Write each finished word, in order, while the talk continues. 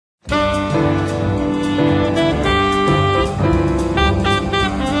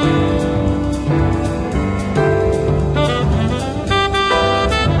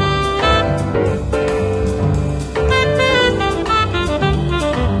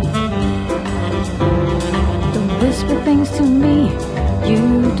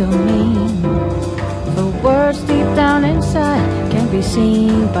don't mean. For words deep down inside can't be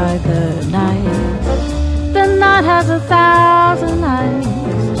seen by the night. The night has 1,000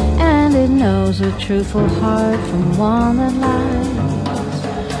 eyes, and it knows a truthful heart from one that lies.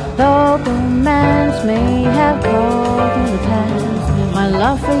 Though romance may have called in the past, my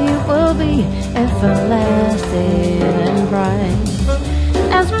love for you will be everlasting and bright.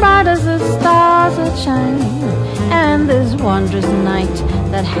 As bright as the stars that shine, and this wondrous night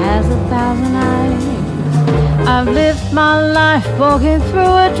that has 1,000 eyes. I've lived my life walking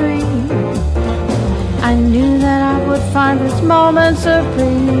through a dream. I knew that I would find this moment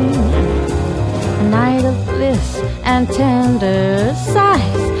supreme, a night of bliss and tender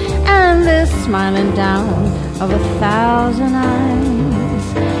sighs, and this smiling down of 1,000 eyes,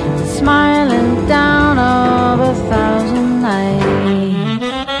 the smiling down of 1,000 eyes.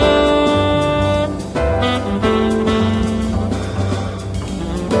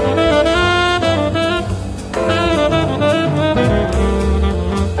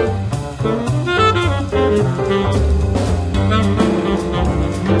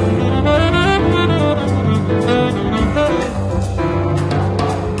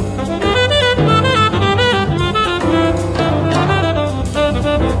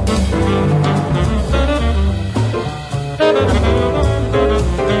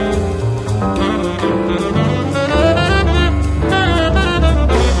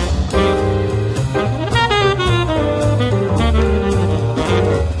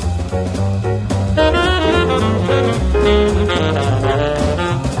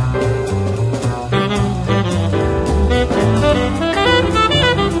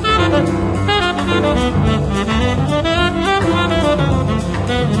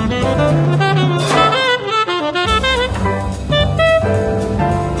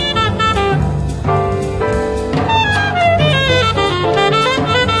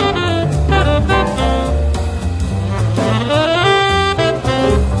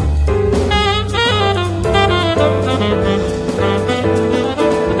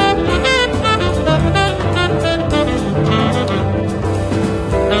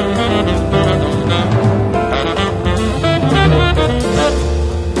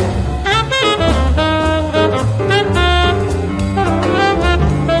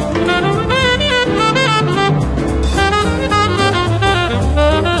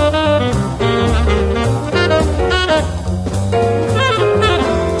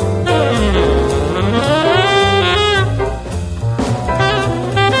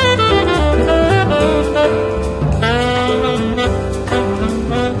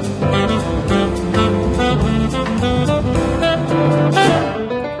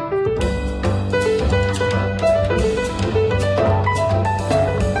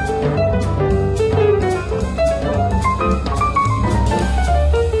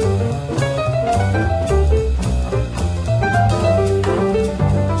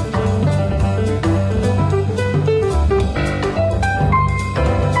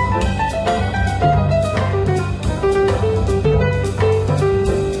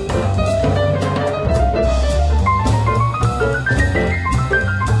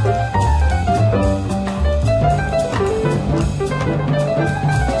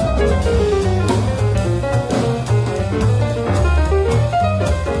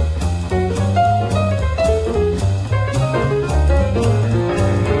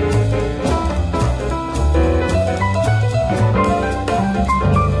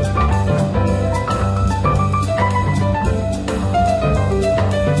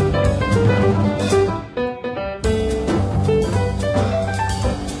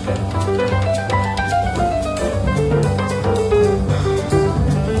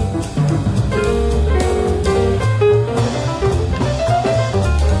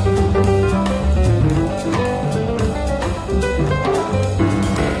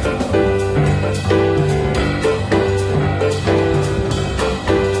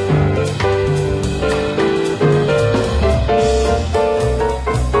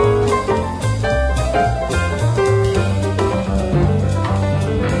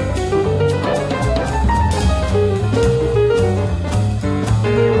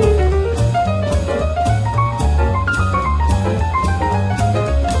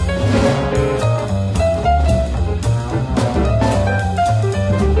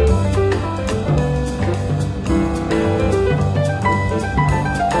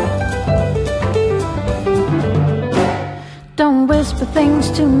 whisper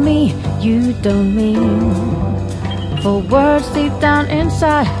things to me you don't mean. For words deep down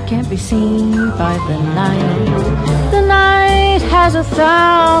inside can't be seen by the night. The night has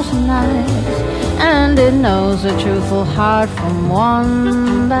 1,000 eyes, and it knows a truthful heart from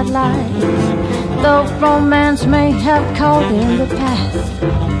one that lies. Though romance may have caught in the past,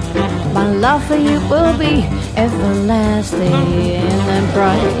 my love for you will be everlasting and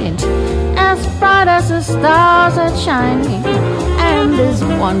bright as the stars that shine, and this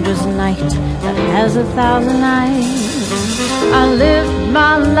wondrous night that has 1,000 eyes. I lived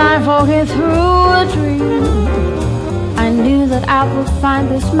my life walking through a dream. I knew that I would find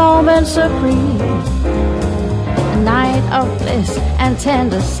this moment supreme, a night of bliss and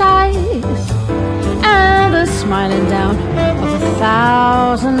tender sighs, and a smiling down of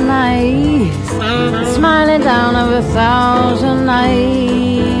 1,000 eyes, smiling down of 1,000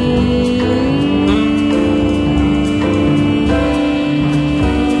 eyes.